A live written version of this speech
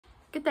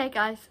Good day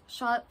guys,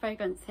 Charlotte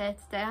Fragrance here.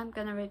 Today I'm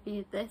going to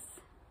review this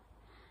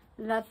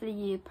Lovely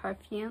You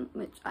perfume,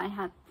 which I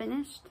have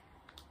finished.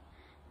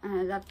 And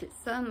I loved it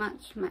so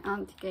much, my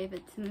auntie gave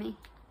it to me.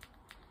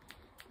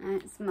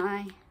 And it's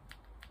my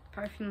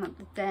perfume of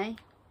the day.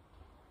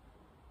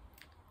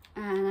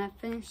 And I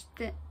finished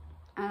it,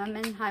 and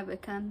I'm in High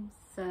Wycombe,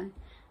 so.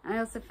 I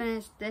also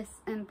finished this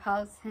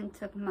Impulse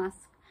Hint of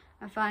Musk,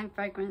 a fine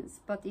fragrance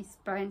body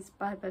spray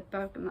inspired by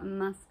bergamot and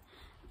musk.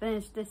 I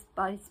finished this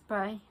body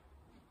spray.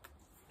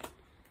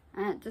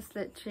 And just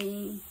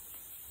literally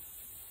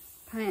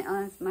put it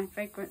on as my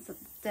fragrance of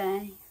the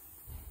day.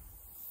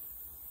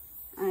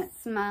 And it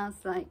smells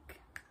like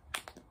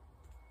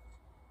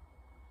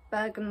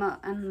bergamot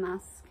and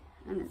musk,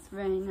 and it's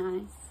really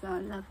nice, so I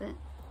love it.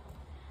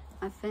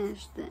 I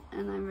finished it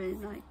and I really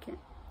like it.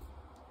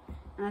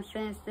 And I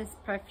finished this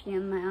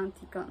perfume my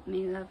auntie got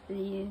me,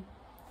 Lovely You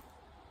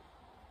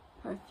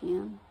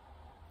perfume.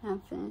 I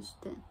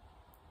finished it.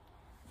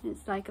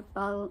 It's like a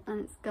bottle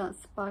and it's got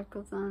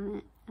sparkles on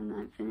it, and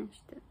I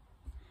finished it.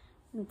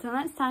 Until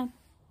next time,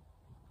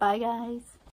 bye guys.